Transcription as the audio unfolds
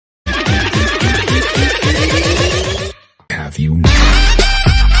perfume.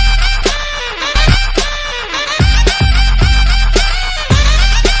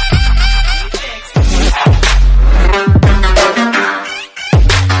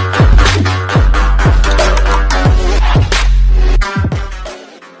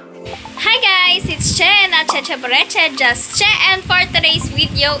 Cheche Boniao, just Che, and for today's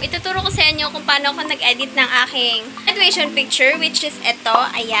video, ituturo ko sa inyo kung paano ako nag-edit ng aking graduation picture, which is ito.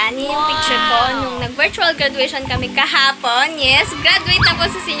 Ayan, yung picture ko nung nag-virtual graduation kami kahapon. Yes, graduate na po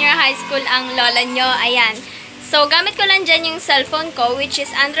sa senior high school ang lola nyo. Ayan. So, gamit ko lang dyan yung cellphone ko, which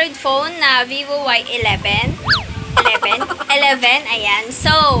is Android phone na Vivo Y11. 11? Ayan.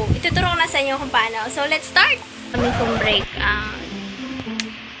 So, ituturo ko na sa inyo kung paano. So, let's start. Kami kong breakout.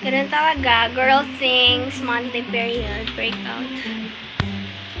 Ganun talaga, girl things, monthly period, breakout.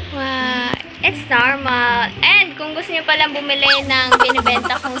 Wow, it's normal. And kung gusto niyo palang bumili ng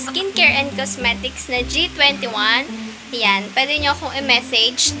binibenta kong skincare and cosmetics na G21, yan, pwede niyo akong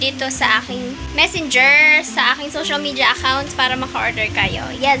i-message dito sa aking messenger, sa aking social media accounts para maka-order kayo.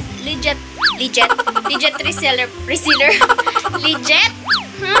 Yes, legit reseller, legit,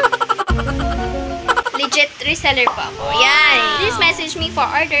 legit reseller po ako. Yan. Please message me for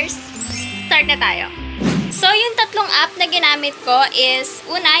orders. Start na tayo. So, yung tatlong app na ginamit ko is,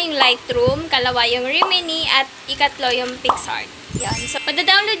 una, yung Lightroom, kalawa yung Rimini, at ikatlo yung S.H.A.R.E. Yan. So,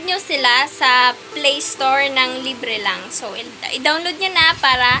 madadownload nyo sila sa Play Store ng libre lang. So, i-download nyo na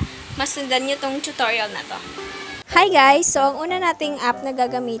para masundan nyo tong tutorial na to. Hi guys! So, ang una nating app na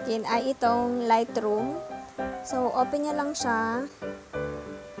gagamitin ay itong Lightroom. So, open nyo lang siya.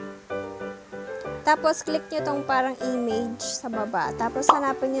 Tapos, click nyo tong parang image sa baba. Tapos,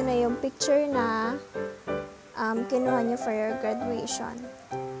 hanapin nyo na yung picture na kinuha nyo for your graduation.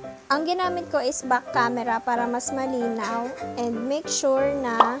 Ang ginamit ko is back camera para mas malinaw. And make sure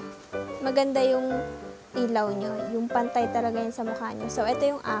na maganda yung ilaw nyo. Yung pantay talaga yun sa mukha nyo. So, ito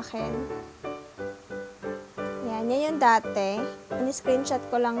yung akin. Yan yung dati. Ini-screenshot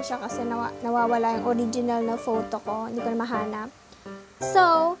ko lang siya kasi nawawala yung original na photo ko. Hindi ko na mahanap.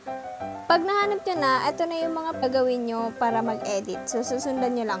 So, pag nahanap nyo na, ito na yung mga gagawin nyo para mag-edit. So,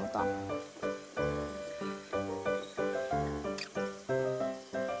 susundan nyo lang to.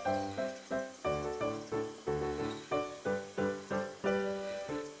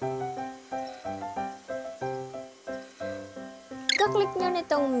 Pagka-click nyo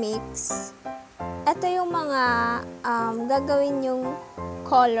nitong mix, ito yung mga gagawin yung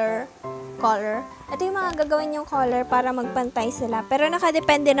color. Ito yung mga gagawin yung color para magpantay sila. Pero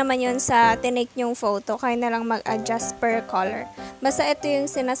nakadepende naman yun sa tinake nyong photo. Kaya na lang mag-adjust per color. Basta ito yung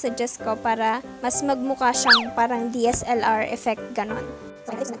sinasuggest ko para mas magmukha siyang parang DSLR effect ganon.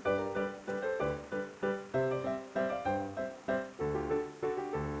 So, ito na.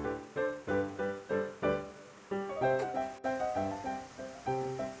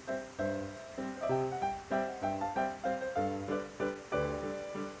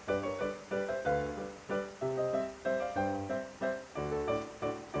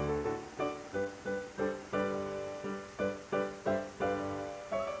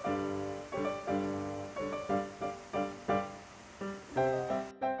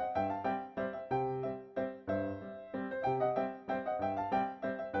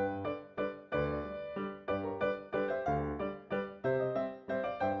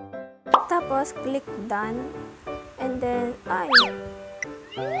 Tapos, click done. And then,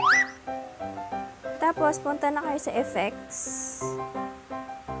 tapos, punta na kayo sa effects.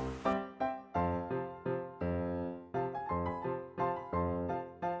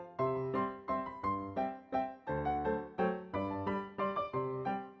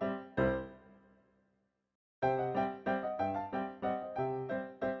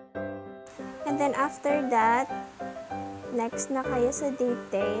 And then, after that, next na kayo sa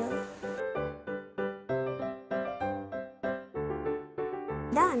detail.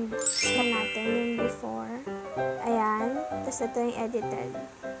 Done. Tignan natin yung before. Ayan. Tapos ito yung edited.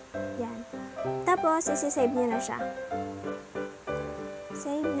 Yan. Tapos, isi-save nyo na siya.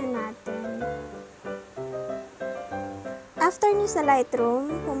 Save na natin. After nyo sa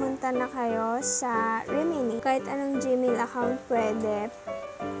Lightroom, pumunta na kayo sa Rimini. Kahit anong Gmail account pwede.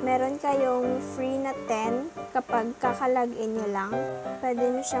 Meron kayong free na 10 kapag kakalagin nyo lang. Pwede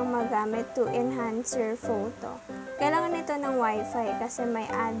nyo siyang magamit to enhance your photo. Kailangan nito ng wifi kasi may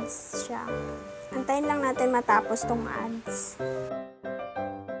ads siya. Antayin lang natin matapos tong ads.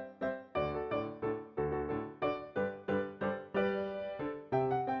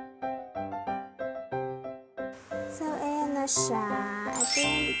 So, ayan na siya. Ito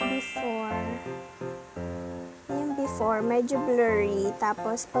yung before. Yung before, medyo blurry.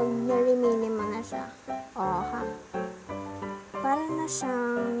 Tapos, pag narimini mo na siya. Oh, ha? para na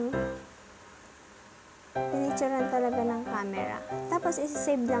siyang pinicturean talaga ng camera. Tapos,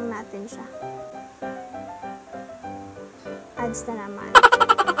 isi-save lang natin siya. Ads na naman.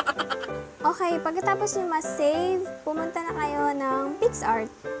 Okay, pagkatapos nyo ma-save, pumunta na kayo ng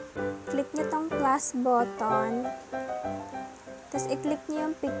PixArt. Click nyo tong plus button. Tapos, i-click nyo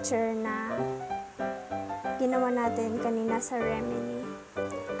yung picture na ginawa natin kanina sa Remini.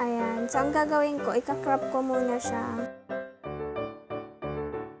 Ayan. So, ang gagawin ko, ika-crop ko muna siya.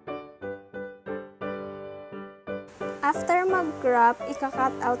 After mag-crop,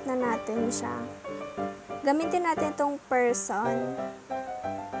 ika-cut out na natin siya. Gamitin natin itong person.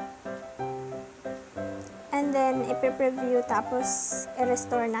 And then, ipi-preview tapos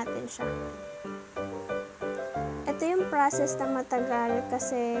i-restore natin siya. Ito yung process na matagal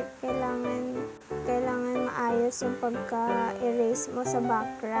kasi kailangan maayos yung pagka-erase mo sa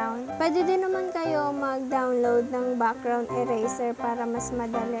background. Pwede din naman kayo mag-download ng background eraser para mas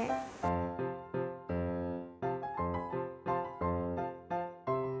madali.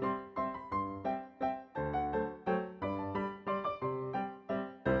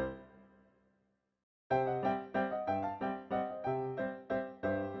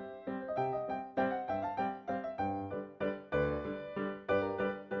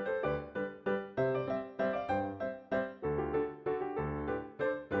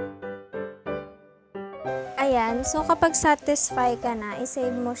 Ayan, so kapag satisfy ka na,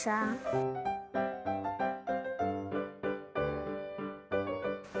 isave mo siya.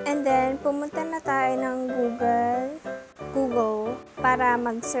 And then, pumunta na tayo ng Google para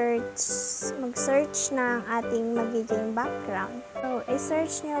mag-search ng ating magiging background. So,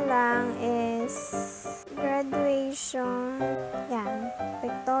 i-search nyo lang is graduation, yan,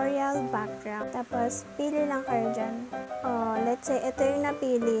 pictorial background. Tapos, pili lang kayo dyan. Let's say, ito yung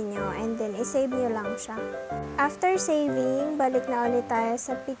napili nyo, and then, isave nyo lang siya. After saving, balik na ulit tayo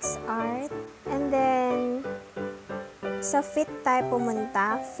sa PixArt, and then, sa fit tayo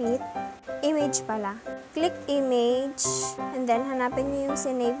pumunta, fit, image pala. Click image, and then, hanapin nyo yung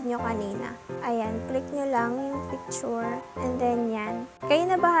sinave nyo kanina. Ayan, click nyo lang yung picture, and then yan. Kayo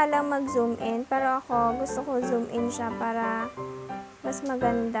na bahala mag-zoom in, pero ako, gusto ko zoom in siya para mas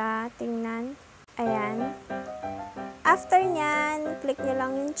maganda tingnan. Ayan. After nyan, click nyo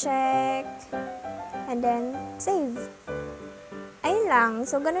lang yung check, and then, save. Ayun lang.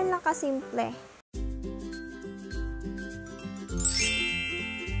 So, ganun lang kasimple.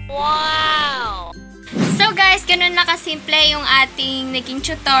 Wow! So guys, ganun lang kasimple yung ating naging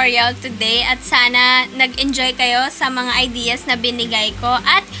tutorial today at sana nag-enjoy kayo sa mga ideas na binigay ko.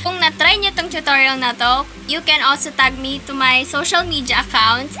 At kung na-try nyo tong tutorial na to, you can also tag me to my social media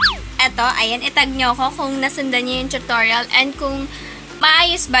accounts. Eto, ayan, itag nyo ko kung nasundan nyo yung tutorial and kung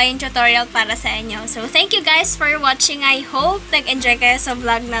maayos ba yung tutorial para sa inyo. So, thank you guys for watching. I hope nag-enjoy kayo sa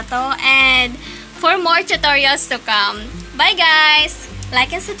vlog na to and for more tutorials to come. Bye guys!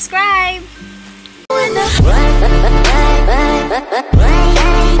 Like and subscribe!